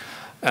time,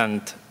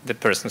 and the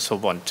persons who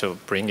want to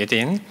bring it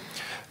in.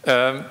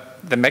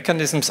 The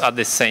mechanisms are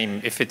the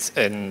same if it's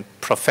a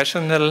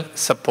professional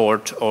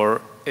support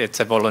or it's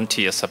a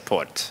volunteer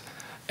support.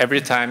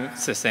 Every time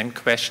it's the same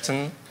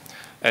question.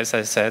 As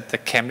I said, the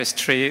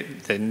chemistry,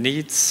 the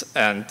needs,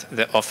 and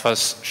the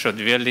offers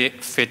should really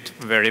fit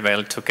very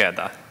well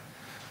together.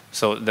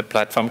 So the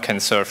platform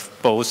can serve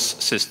both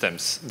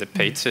systems, the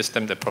paid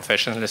system, the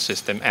professional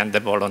system, and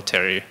the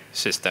voluntary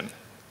system.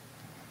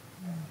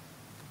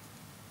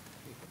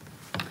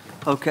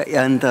 Okay,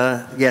 and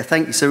yeah,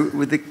 thank you. So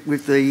with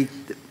the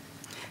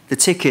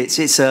tickets,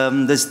 it's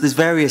there's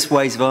various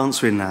ways of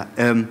answering that.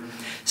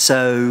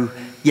 So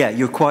yeah,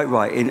 you're quite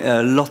right.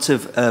 A lot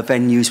of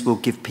venues will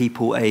give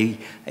people a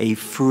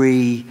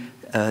free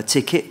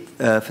ticket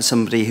for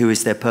somebody who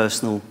is their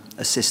personal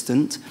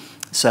assistant.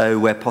 So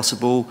where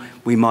possible,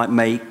 we might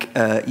make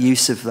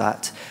use of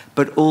that.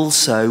 But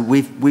also,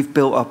 we've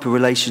built up a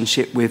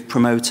relationship with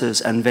promoters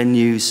and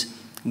venues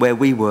where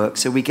we work.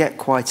 So we get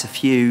quite a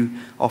few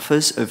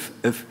offers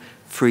of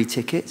free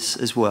tickets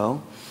as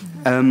well.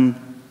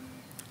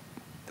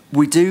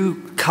 We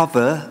do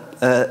cover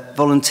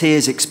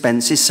volunteers'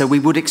 expenses. So we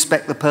would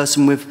expect the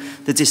person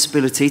with the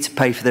disability to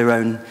pay for their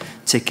own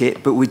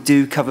ticket, but we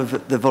do cover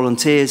the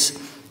volunteers'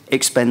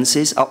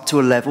 expenses up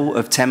to a level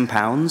of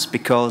 £10,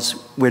 because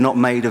we're not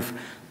made of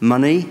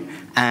money,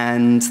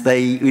 and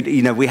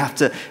we have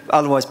to,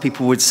 otherwise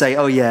people would say,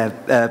 oh yeah,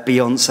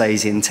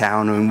 Beyonce's in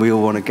town and we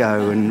all want to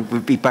go, and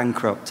we'd be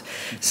bankrupt.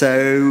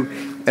 So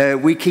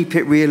we keep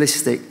it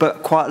realistic,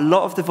 but quite a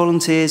lot of the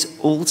volunteers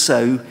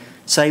also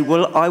say,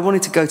 well, I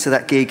wanted to go to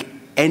that gig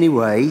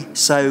anyway,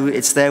 so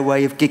it's their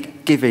way of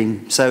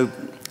giving. So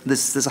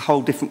there's a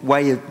whole different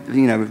way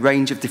of,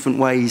 range of different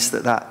ways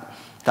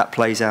that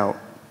plays out.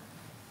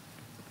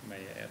 May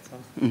I add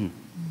something?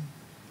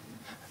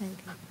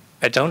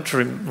 I don't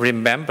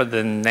remember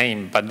the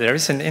name, but there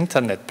is an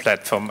internet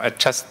platform I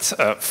just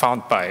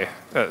found by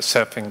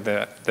surfing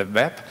the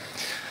web,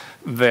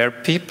 where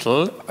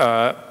people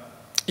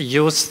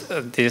use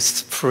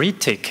these free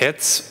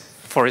tickets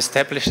for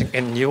establishing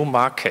a new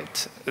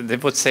market. They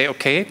would say,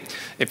 okay,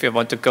 if you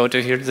want to go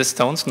to hear the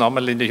Stones,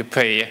 normally you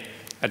pay,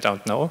 I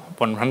don't know,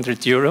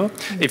 100 euro.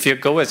 If you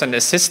go as an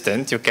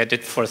assistant, you get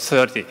it for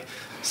 30.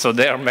 So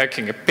they are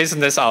making a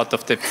business out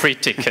of the free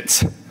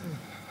tickets.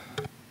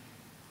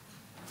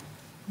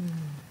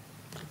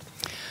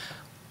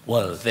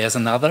 Well, there's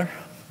another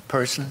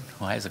person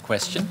who has a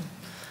question.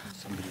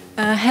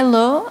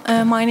 Hello,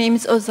 my name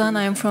is Ozan.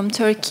 I'm from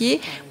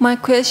Turkey. My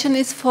question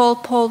is for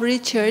Paul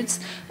Richards.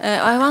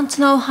 I want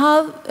to know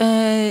how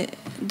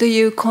do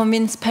you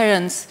convince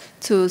parents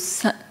to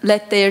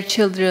let their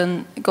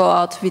children go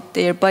out with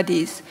their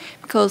buddies?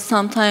 Because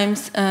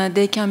sometimes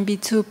they can be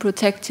too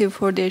protective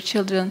for their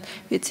children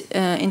with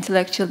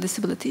intellectual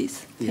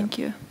disabilities. Thank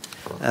you.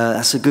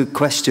 That's a good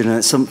question, and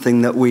it's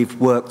something that we've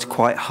worked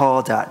quite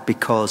hard at,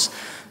 because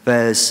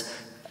there's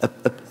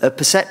a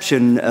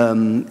perception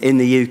in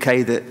the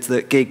UK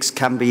that gigs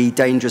can be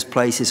dangerous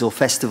places, or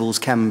festivals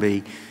can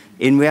be.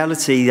 In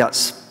reality,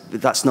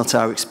 that's not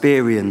our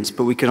experience,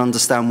 but we can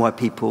understand why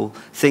people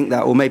think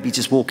that, or maybe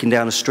just walking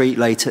down a street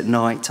late at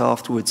night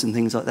afterwards and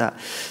things like that.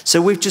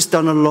 So we've just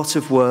done a lot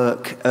of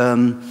work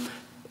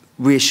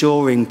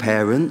reassuring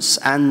parents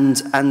and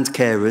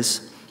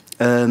carers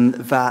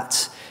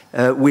that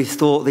we've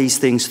thought these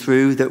things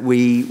through, that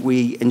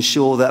we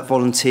ensure that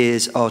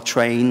volunteers are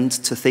trained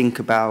to think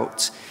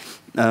about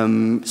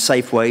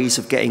safe ways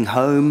of getting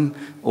home,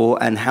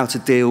 and how to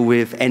deal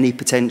with any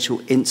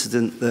potential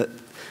incident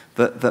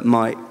that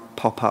might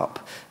pop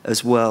up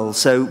as well.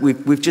 So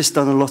we've just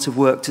done a lot of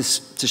work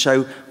to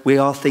show we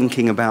are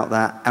thinking about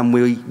that, and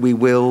we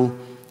will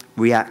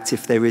react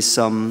if there is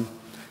some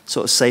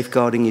sort of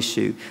safeguarding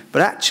issue.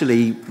 But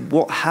actually,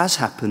 what has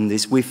happened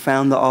is we've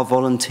found that our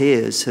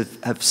volunteers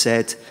have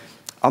said,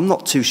 I'm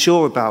not too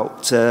sure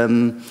about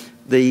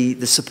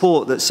the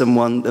support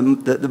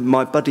that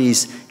my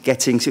buddy's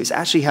getting. So it's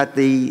actually had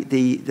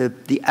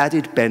the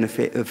added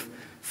benefit of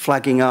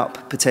flagging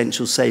up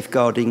potential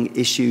safeguarding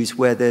issues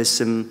where there's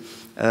some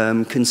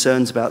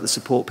concerns about the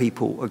support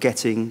people are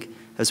getting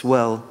as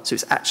well. So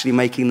it's actually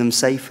making them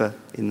safer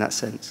in that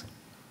sense.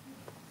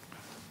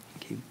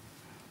 Thank you.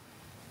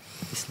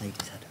 This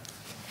lady's had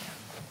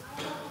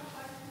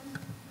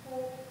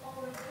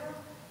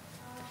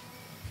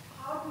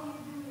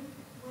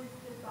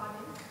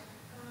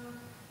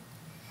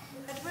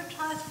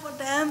for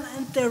them,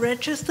 and they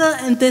register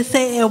and they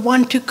say, I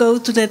want to go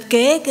to that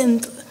gig,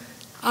 and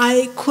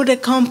I could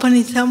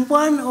accompany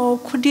someone, or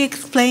could you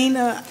explain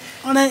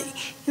in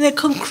a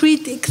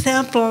concrete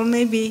example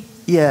maybe?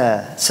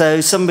 Yeah,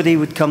 so somebody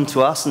would come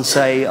to us and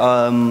say,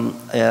 I'm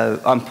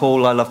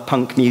Paul, I love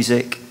punk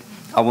music,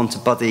 I want a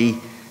buddy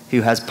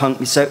who has punk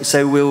music.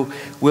 So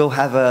we'll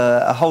have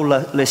a whole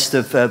list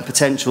of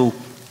potential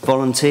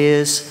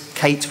volunteers.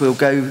 Kate will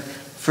go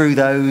through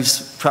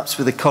those, perhaps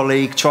with a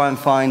colleague, try and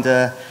find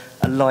a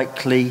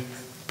likely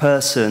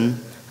person,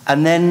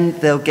 and then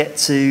they'll get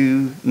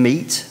to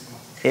meet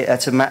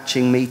at a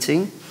matching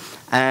meeting.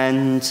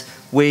 And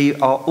we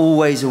are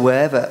always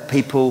aware that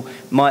people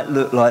might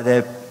look like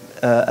they're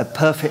a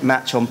perfect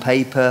match on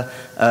paper.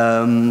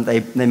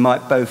 They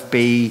might both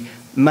be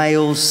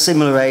males,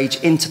 similar age,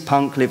 into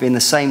punk, live in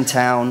the same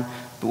town,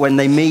 but when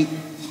they meet,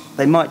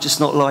 they might just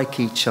not like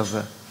each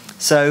other.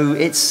 So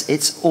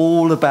it's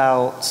all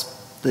about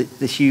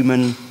the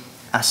human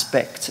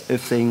aspect of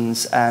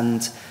things,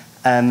 and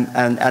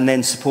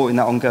then supporting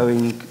that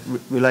ongoing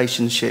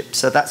relationship.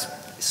 So that's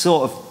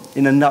sort of,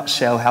 in a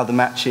nutshell, how the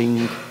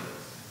matching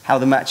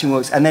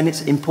works. And then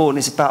it's important,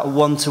 it's about a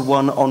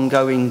one-to-one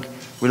ongoing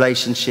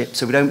relationship.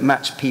 So we don't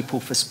match people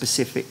for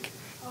specific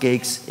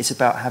gigs. It's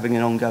about having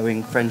an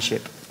ongoing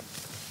friendship.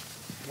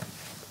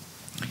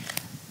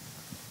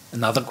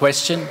 Another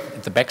question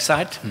at the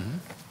backside. Mm-hmm.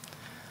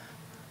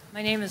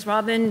 My name is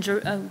Robin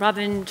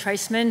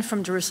Treisman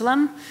from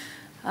Jerusalem.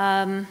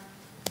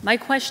 My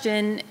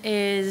question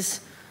is,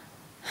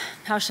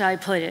 how should I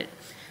put it?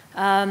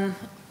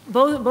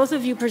 Both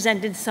of you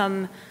presented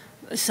some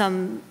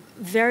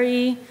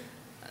very,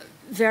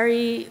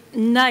 very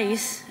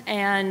nice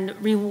and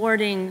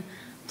rewarding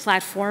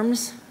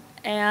platforms.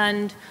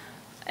 And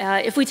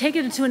if we take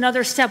it to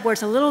another step where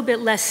it's a little bit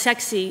less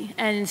sexy,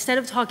 and instead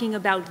of talking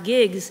about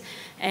gigs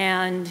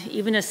and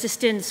even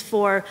assistance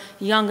for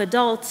young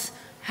adults,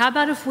 how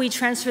about if we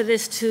transfer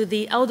this to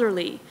the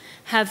elderly?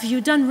 Have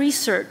you done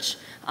research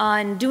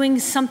on doing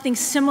something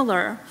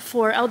similar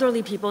for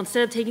elderly people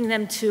instead of taking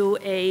them to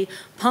a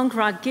punk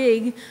rock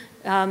gig,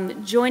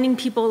 joining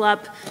people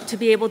up to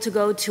be able to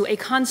go to a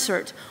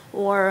concert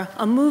or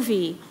a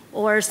movie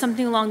or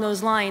something along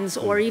those lines,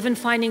 or even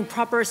finding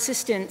proper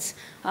assistance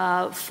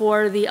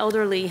for the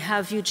elderly?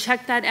 Have you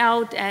checked that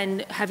out,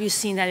 and have you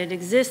seen that it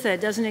exists, that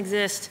it doesn't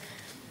exist?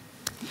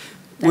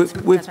 That's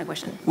my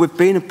question. We've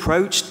been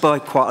approached by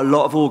quite a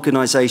lot of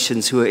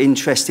organisations who are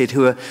interested,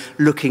 who are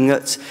looking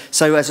at,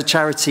 so as a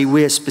charity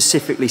we're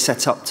specifically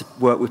set up to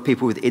work with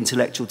people with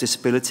intellectual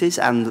disabilities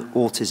and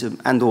autism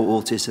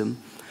or autism.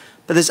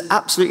 But there's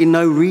absolutely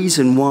no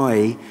reason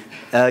why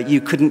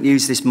you couldn't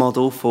use this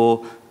model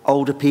for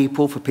older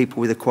people, for people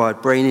with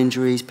acquired brain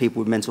injuries, people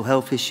with mental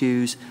health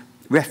issues,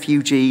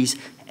 refugees,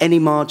 any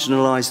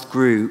marginalised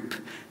group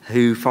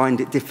who find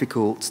it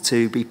difficult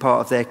to be part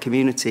of their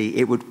community.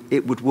 It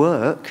would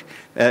work.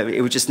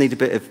 It would just need a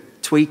bit of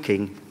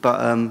tweaking.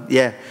 But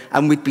yeah,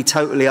 and we'd be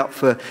totally up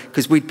for,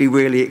 because we'd be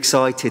really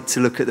excited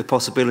to look at the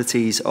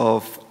possibilities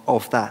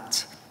of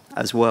that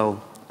as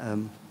well.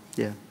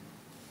 Yeah.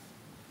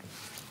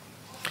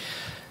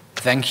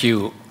 Thank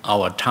you.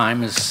 Our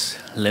time is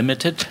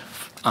limited,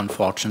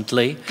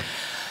 unfortunately.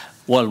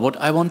 Well, what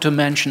I want to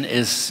mention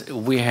is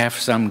we have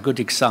some good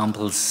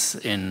examples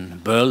in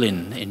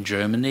Berlin, in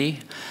Germany.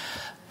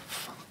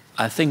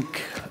 I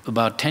think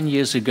about 10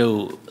 years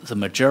ago,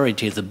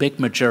 the big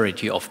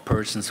majority of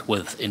persons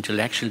with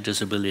intellectual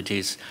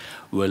disabilities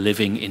were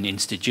living in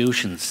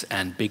institutions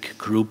and big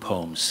group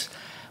homes.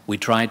 We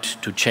tried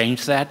to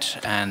change that,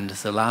 and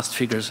the last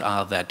figures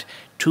are that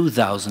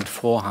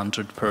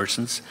 2,400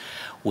 persons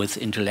with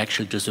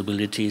intellectual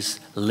disabilities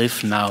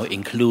live now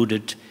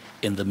included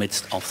in the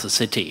midst of the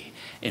city,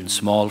 in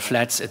small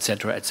flats,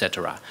 etc.,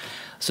 etc.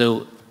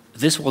 So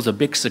this was a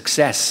big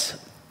success,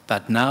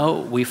 but now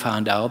we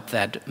found out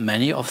that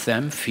many of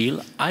them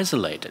feel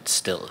isolated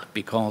still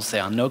because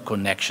there are no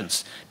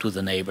connections to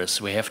the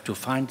neighbors. We have to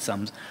find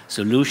some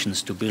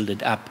solutions to build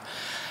it up.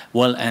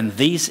 Well, and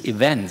these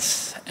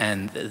events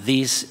and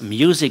these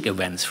music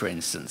events, for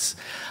instance,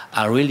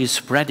 are really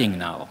spreading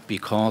now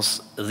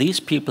because these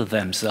people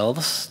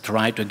themselves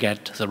try to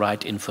get the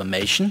right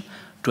information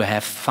to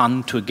have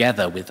fun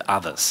together with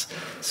others.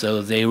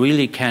 So they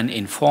really can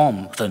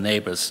inform the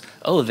neighbors,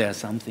 oh, there's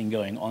something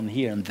going on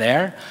here and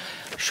there.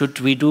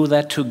 Should we do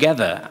that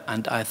together?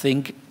 And I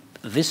think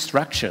this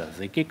structure,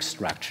 the gig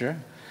structure,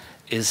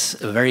 is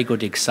a very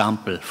good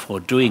example for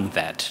doing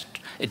that.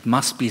 It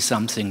must be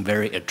something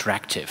very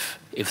attractive.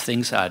 If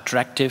things are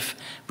attractive,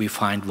 we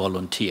find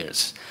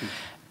volunteers.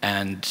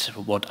 And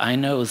what I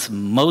know is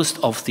most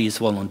of these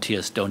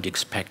volunteers don't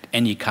expect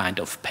any kind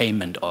of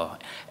payment or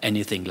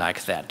anything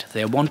like that.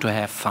 They want to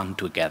have fun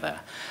together.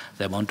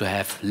 They want to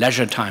have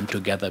leisure time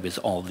together with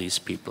all these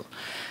people.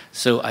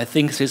 So I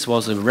think this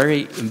was a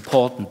very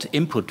important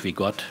input we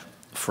got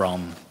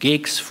from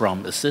gigs,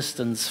 from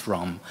assistants,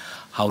 from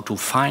how to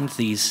find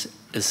these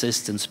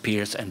assistants,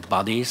 peers and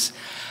buddies.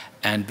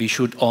 And we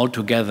should all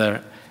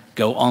together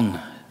go on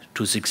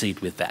to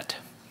succeed with that.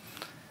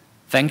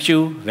 Thank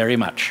you very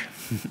much.